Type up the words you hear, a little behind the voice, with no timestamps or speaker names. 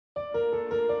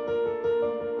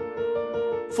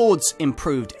Ford's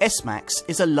improved S-MAX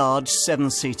is a large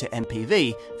 7-seater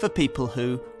MPV for people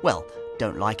who, well,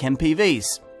 don't like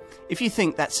MPVs. If you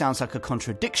think that sounds like a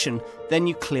contradiction, then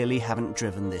you clearly haven't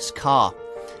driven this car.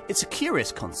 It's a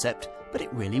curious concept, but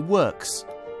it really works,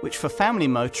 which for family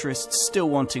motorists still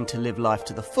wanting to live life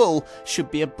to the full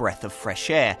should be a breath of fresh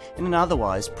air in an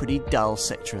otherwise pretty dull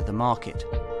sector of the market.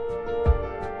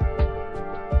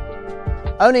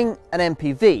 Owning an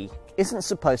MPV isn't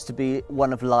supposed to be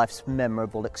one of life's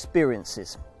memorable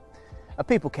experiences. A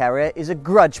people carrier is a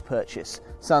grudge purchase,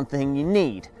 something you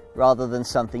need rather than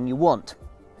something you want.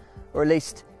 Or at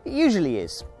least it usually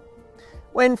is.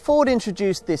 When Ford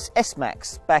introduced this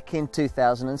S-MAX back in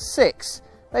 2006,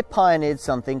 they pioneered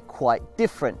something quite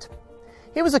different.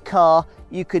 Here was a car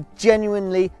you could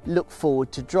genuinely look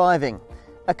forward to driving.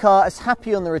 A car as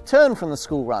happy on the return from the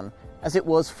school run as it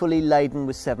was fully laden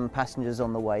with 7 passengers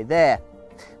on the way there.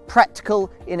 Practical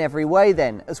in every way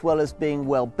then, as well as being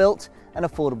well built and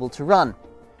affordable to run.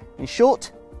 In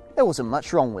short, there wasn't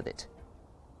much wrong with it.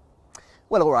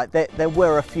 Well, all right, there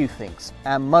were a few things,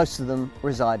 and most of them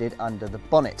resided under the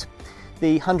bonnet.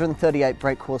 The 138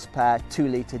 brake horsepower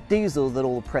 2-litre diesel that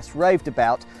all the press raved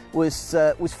about was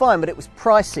fine, but it was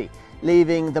pricey,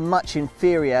 leaving the much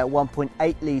inferior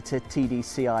 1.8-litre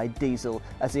TDCi diesel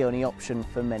as the only option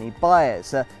for many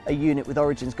buyers, a unit with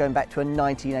origins going back to a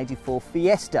 1984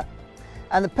 Fiesta.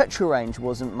 And the petrol range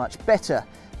wasn't much better.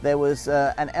 There was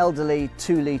an elderly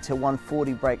 2-litre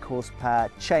 140 brake horsepower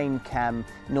chain cam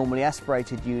normally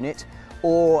aspirated unit,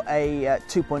 or a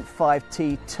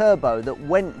 2.5T turbo that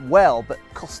went well but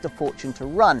cost a fortune to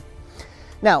run.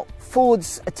 Now,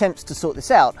 Ford's attempts to sort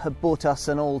this out have bought us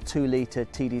an all 2-litre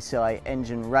TDCi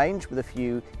engine range with a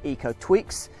few eco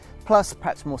tweaks, plus,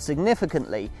 perhaps more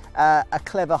significantly, a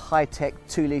clever high-tech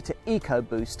 2-litre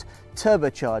EcoBoost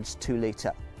turbocharged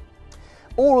 2-litre.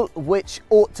 All of which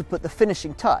ought to put the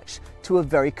finishing touch to a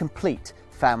very complete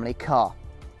family car.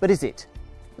 But is it?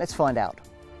 Let's find out.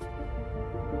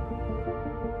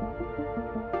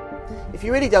 If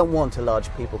you really don't want a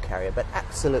large people carrier but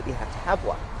absolutely have to have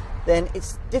one, then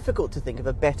it's difficult to think of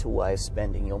a better way of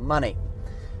spending your money.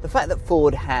 The fact that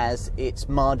Ford has its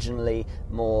marginally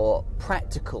more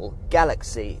practical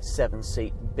Galaxy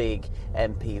 7-seat big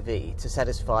MPV to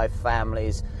satisfy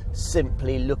families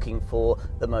simply looking for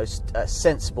the most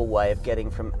sensible way of getting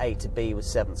from A to B with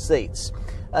 7 seats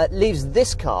leaves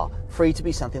this car free to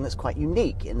be something that's quite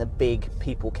unique in the big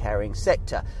people carrying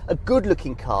sector. A good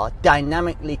looking car,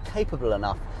 dynamically capable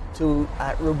enough to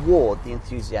reward the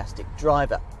enthusiastic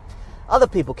driver. Other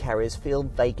people carriers feel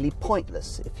vaguely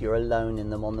pointless if you're alone in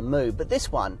them on the move, but this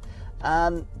one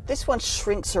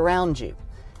shrinks around you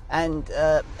and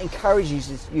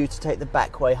encourages you to take the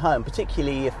back way home,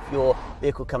 particularly if your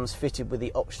vehicle comes fitted with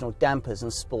the optional dampers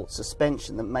and sports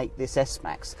suspension that make this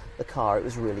S-MAX the car it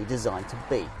was really designed to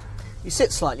be. You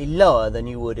sit slightly lower than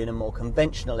you would in a more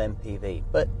conventional MPV,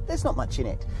 but there's not much in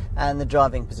it, and the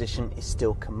driving position is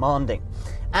still commanding.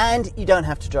 And you don't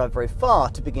have to drive very far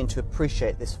to begin to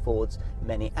appreciate this Ford's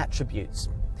many attributes.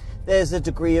 There's a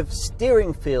degree of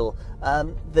steering feel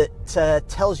that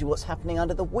tells you what's happening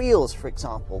under the wheels, for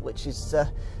example, which is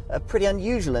pretty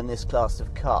unusual in this class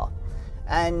of car.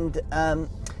 And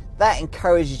that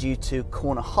encourages you to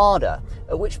corner harder,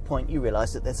 at which point you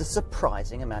realise that there's a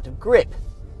surprising amount of grip.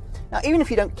 Now, even if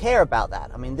you don't care about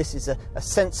that, I mean, this is a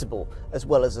sensible as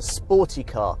well as a sporty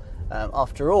car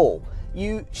after all,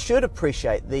 you should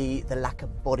appreciate the lack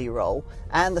of body roll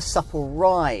and the supple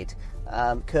ride,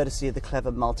 courtesy of the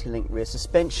clever multi-link rear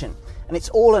suspension. And it's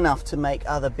all enough to make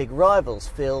other big rivals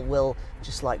feel, well,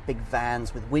 just like big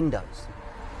vans with windows.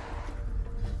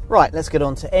 Right, let's get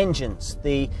on to engines.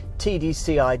 The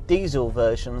TDCi diesel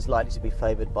versions, likely to be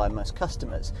favoured by most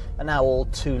customers, are now all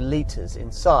 2 litres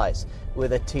in size,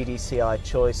 with a TDCi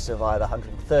choice of either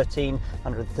 113,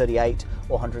 138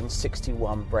 or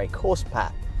 161 brake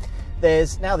horsepower.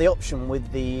 There's now the option with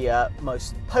the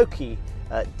most pokey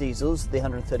diesels, the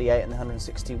 138 and the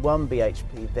 161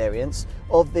 bhp variants,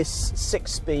 of this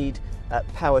 6-speed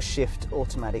power shift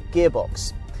automatic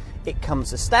gearbox. It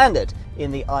comes as standard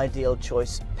in the ideal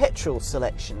choice petrol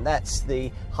selection. That's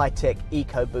the high-tech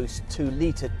EcoBoost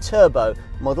 2-litre turbo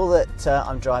model that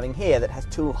I'm driving here, that has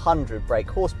 200 brake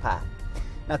horsepower.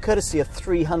 Now, courtesy of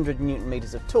 300 newton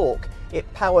meters of torque,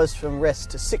 it powers from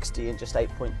rest to 60 in just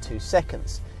 8.2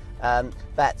 seconds.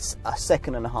 That's a 1.5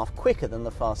 seconds quicker than the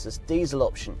fastest diesel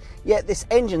option. Yet this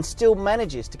engine still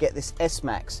manages to get this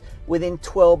S-MAX within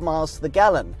 12 miles to the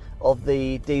gallon of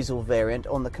the diesel variant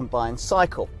on the combined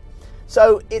cycle.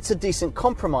 So it's a decent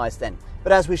compromise then,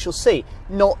 but as we shall see,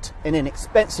 not an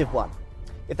inexpensive one.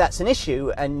 If that's an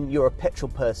issue and you're a petrol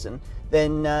person,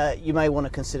 then you may want to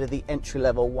consider the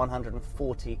entry-level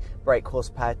 140 brake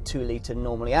horsepower 2-litre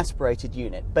normally aspirated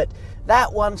unit. But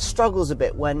that one struggles a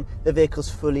bit when the vehicle's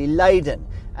fully laden,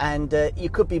 and you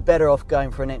could be better off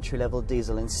going for an entry-level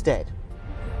diesel instead.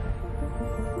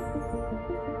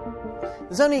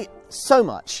 There's only so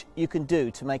much you can do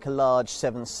to make a large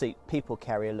 7-seat people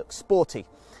carrier look sporty,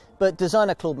 but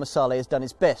designer Claude Masale has done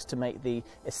his best to make the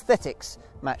aesthetics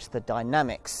match the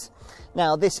dynamics.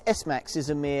 Now, this S-MAX is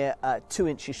a mere 2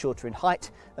 inches shorter in height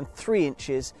and 3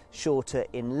 inches shorter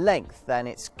in length than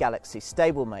its Galaxy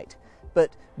stablemate,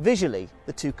 but visually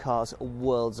the two cars are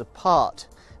worlds apart,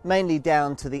 mainly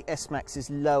down to the S-MAX's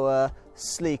lower,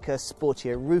 sleeker,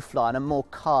 sportier roofline and more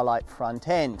car-like front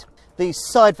end. These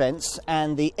side vents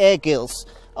and the air gills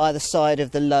either side of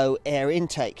the low air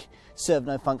intake serve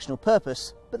no functional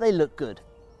purpose, but they look good.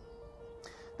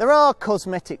 There are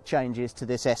cosmetic changes to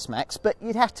this S-MAX, but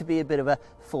you'd have to be a bit of a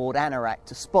Ford anorak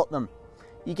to spot them.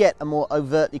 You get a more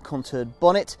overtly contoured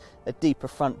bonnet, a deeper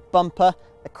front bumper,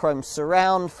 a chrome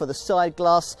surround for the side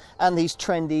glass, and these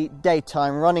trendy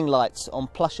daytime running lights on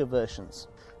plusher versions.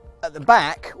 At the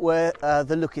back, where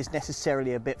the look is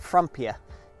necessarily a bit frumpier,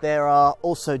 there are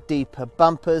also deeper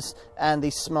bumpers and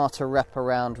these smarter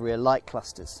wraparound rear light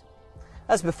clusters.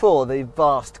 As before, the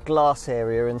vast glass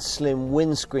area and slim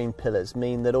windscreen pillars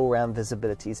mean that all-round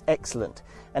visibility is excellent,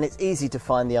 and it's easy to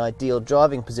find the ideal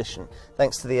driving position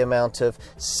thanks to the amount of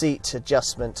seat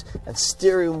adjustment and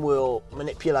steering wheel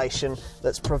manipulation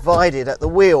that's provided at the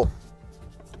wheel.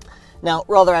 Now,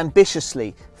 rather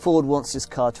ambitiously, Ford wants this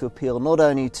car to appeal not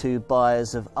only to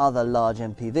buyers of other large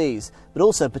MPVs, but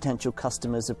also potential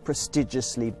customers of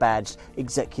prestigiously badged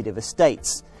executive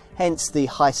estates. Hence the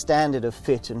high standard of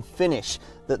fit and finish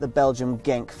that the Belgium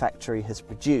Genk factory has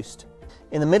produced.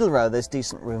 In the middle row there's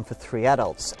decent room for 3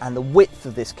 adults, and the width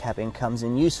of this cabin comes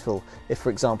in useful if, for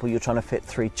example, you're trying to fit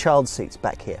 3 child seats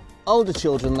back here. Older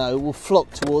children, though, will flock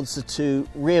towards the 2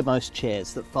 rearmost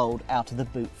chairs that fold out of the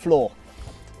boot floor.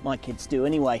 My kids do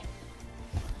anyway.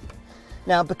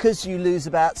 Now, because you lose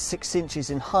about 6 inches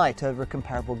in height over a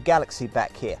comparable Galaxy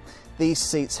back here, these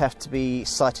seats have to be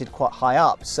sited quite high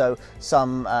up, so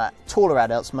some taller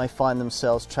adults may find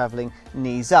themselves travelling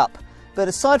knees up. But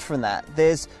aside from that,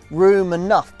 there's room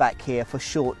enough back here for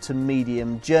short to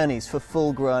medium journeys for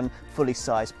full-grown, fully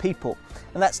sized people.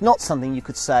 And that's not something you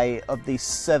could say of these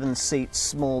 7-seat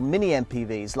small mini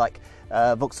MPVs like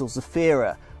Vauxhall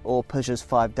Zafira or Peugeot's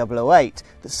 5008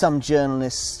 that some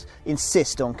journalists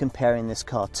insist on comparing this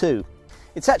car to.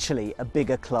 It's actually a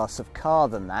bigger class of car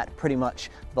than that, pretty much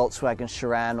Volkswagen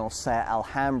Chiron or Seat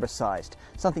Alhambra sized,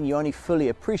 something you only fully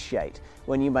appreciate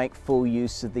when you make full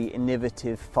use of the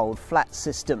innovative fold-flat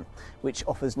system, which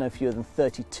offers no fewer than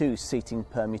 32 seating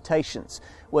permutations,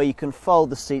 where you can fold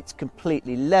the seats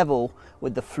completely level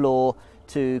with the floor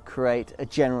to create a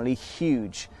generally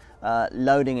huge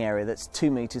loading area that's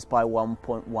 2 meters by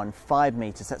 1.15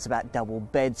 meters. That's about double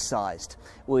bed sized,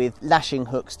 with lashing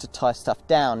hooks to tie stuff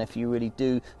down if you really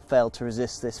do fail to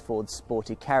resist this Ford's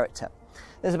sporty character.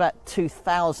 There's about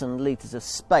 2,000 litres of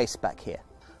space back here.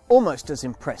 Almost as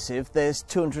impressive, there's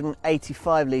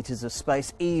 285 litres of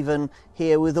space even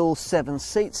here with all 7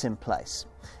 seats in place.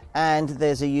 And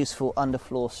there's a useful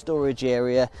underfloor storage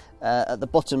area at the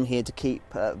bottom here to keep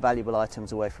valuable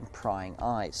items away from prying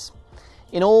eyes.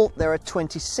 In all, there are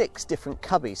 26 different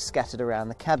cubbies scattered around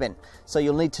the cabin, so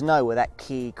you'll need to know where that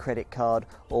key, credit card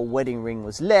or wedding ring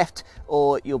was left,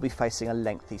 or you'll be facing a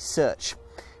lengthy search.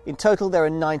 In total, there are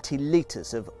 90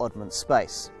 litres of oddment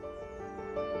space.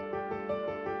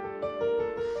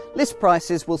 List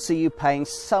prices will see you paying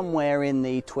somewhere in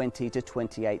the £20,000 to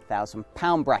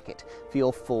 £28,000 bracket for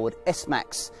your Ford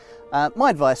S-MAX. My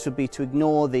advice would be to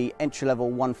ignore the entry-level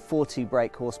 140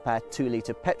 brake horsepower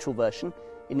 2-litre petrol version.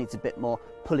 It needs a bit more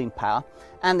pulling power,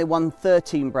 and the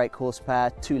 113 brake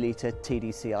horsepower 2-litre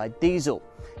TDCi diesel.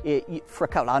 For a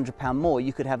couple of £100 more,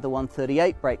 you could have the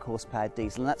 138 brake horsepower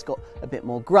diesel, and that's got a bit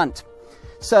more grunt.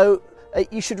 So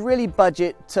you should really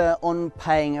budget on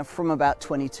paying from about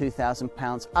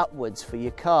 £22,000 upwards for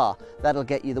your car. That'll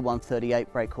get you the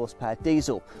 138 brake horsepower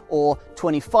diesel, or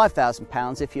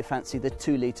 £25,000 if you fancy the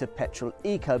 2-litre petrol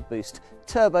EcoBoost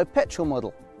turbo petrol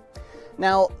model.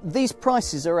 Now, these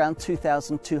prices are around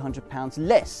 £2,200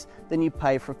 less than you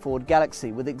pay for a Ford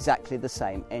Galaxy with exactly the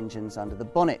same engines under the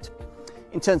bonnet.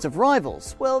 In terms of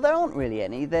rivals, well, there aren't really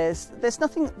any. There's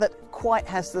nothing that quite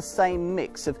has the same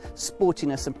mix of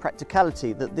sportiness and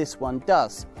practicality that this one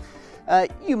does.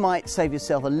 You might save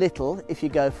yourself a little if you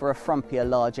go for a frumpier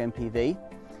large MPV,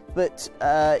 but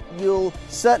you'll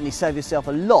certainly save yourself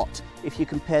a lot if you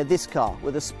compare this car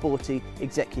with a sporty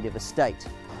executive estate.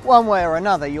 One way or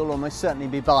another, you'll almost certainly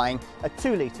be buying a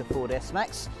 2-litre Ford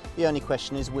S-MAX. The only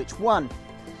question is which one.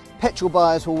 Petrol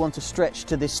buyers will want to stretch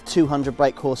to this 200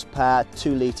 brake horsepower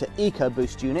 2-litre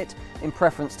EcoBoost unit in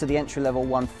preference to the entry-level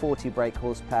 140 brake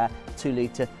horsepower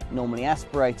 2-litre normally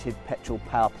aspirated petrol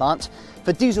power plant.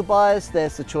 For diesel buyers,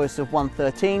 there's the choice of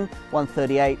 113,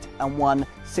 138 and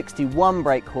 161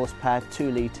 brake horsepower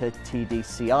 2-litre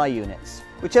TDCI units.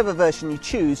 Whichever version you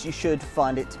choose, you should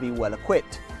find it to be well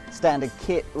equipped. Standard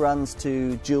kit runs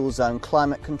to dual zone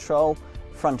climate control,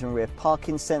 front and rear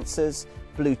parking sensors,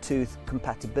 Bluetooth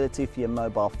compatibility for your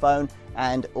mobile phone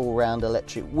and all-round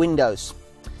electric windows.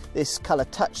 This colour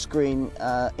touchscreen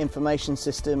information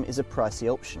system is a pricey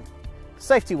option.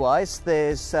 Safety-wise,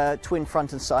 there's twin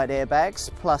front and side airbags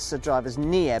plus a driver's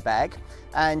knee airbag,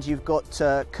 and you've got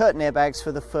curtain airbags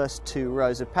for the first 2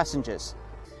 rows of passengers.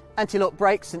 Anti-lock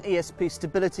brakes and ESP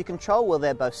stability control, well,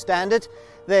 they're both standard.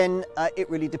 Then it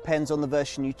really depends on the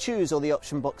version you choose or the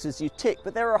option boxes you tick,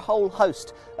 but there are a whole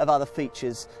host of other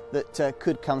features that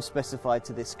could come specified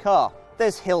to this car.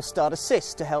 There's hill start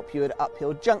assist to help you at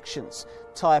uphill junctions,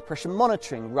 tyre pressure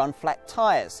monitoring, run flat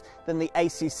tyres, then the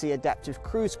ACC adaptive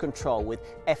cruise control with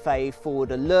FAE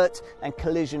forward alert and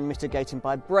collision mitigating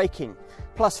by braking.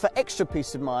 Plus, for extra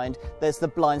peace of mind, there's the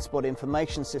blind spot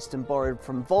information system borrowed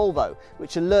from Volvo,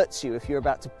 which alerts you if you're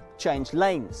about to change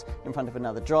lanes in front of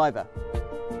another driver.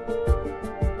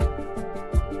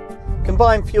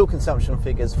 Combined fuel consumption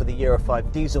figures for the Euro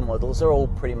 5 diesel models are all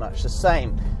pretty much the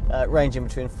same, ranging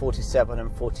between 47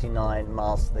 and 49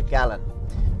 miles to the gallon.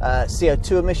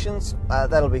 CO2 emissions,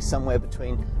 that'll be somewhere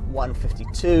between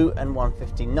 152 and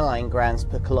 159 grams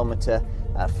per kilometre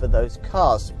for those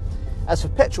cars. As for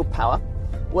petrol power,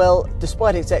 well,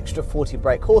 despite its extra 40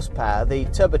 brake horsepower, the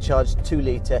turbocharged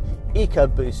 2-litre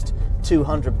EcoBoost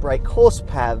 200 brake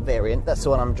horsepower variant, that's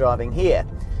the one I'm driving here,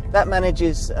 that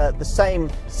manages the same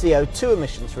CO2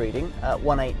 emissions reading,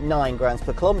 189 grams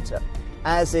per kilometre,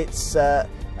 as its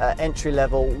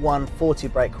entry-level 140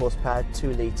 brake horsepower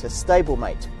 2-litre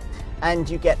stablemate. And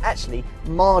you get actually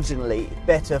marginally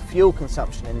better fuel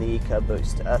consumption in the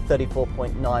EcoBoost,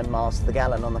 34.9 miles to the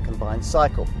gallon on the combined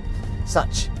cycle.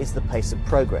 Such is the pace of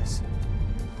progress.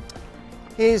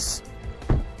 Here's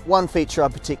one feature I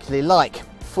particularly like: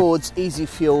 Ford's Easy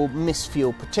Fuel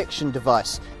Misfuel Protection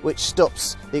device, which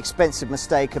stops the expensive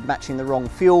mistake of matching the wrong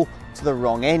fuel to the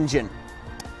wrong engine.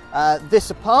 This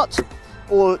apart,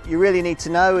 all you really need to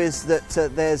know is that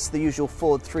there's the usual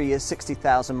Ford 3-year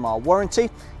 60,000 mile warranty,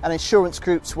 and insurance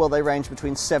groups, well, they range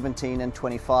between 17 and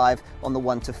 25 on the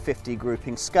 1 to 50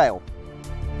 grouping scale.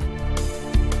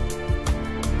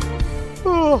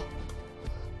 Oh,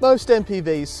 most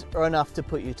MPVs are enough to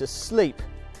put you to sleep.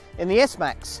 In the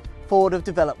S-MAX, Ford have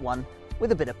developed one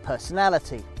with a bit of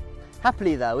personality.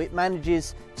 Happily though, it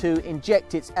manages to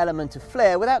inject its element of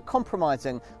flair without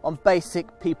compromising on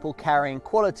basic people-carrying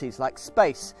qualities like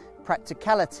space,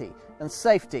 practicality and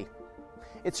safety.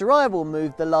 Its arrival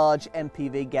moved the large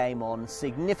MPV game on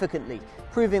significantly,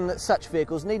 proving that such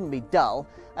vehicles needn't be dull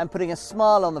and putting a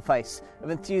smile on the face of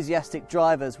enthusiastic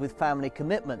drivers with family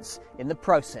commitments in the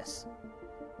process.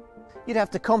 You'd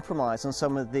have to compromise on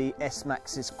some of the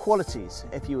S-MAX's qualities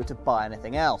if you were to buy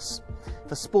anything else.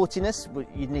 For sportiness,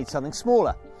 you'd need something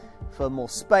smaller. For more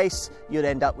space, you'd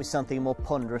end up with something more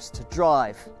ponderous to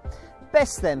drive.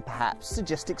 Best then perhaps to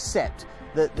just accept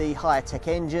that the higher tech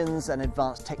engines and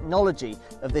advanced technology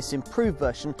of this improved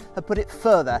version have put it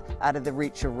further out of the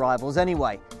reach of rivals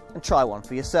anyway, and try one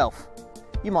for yourself.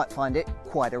 You might find it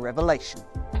quite a revelation.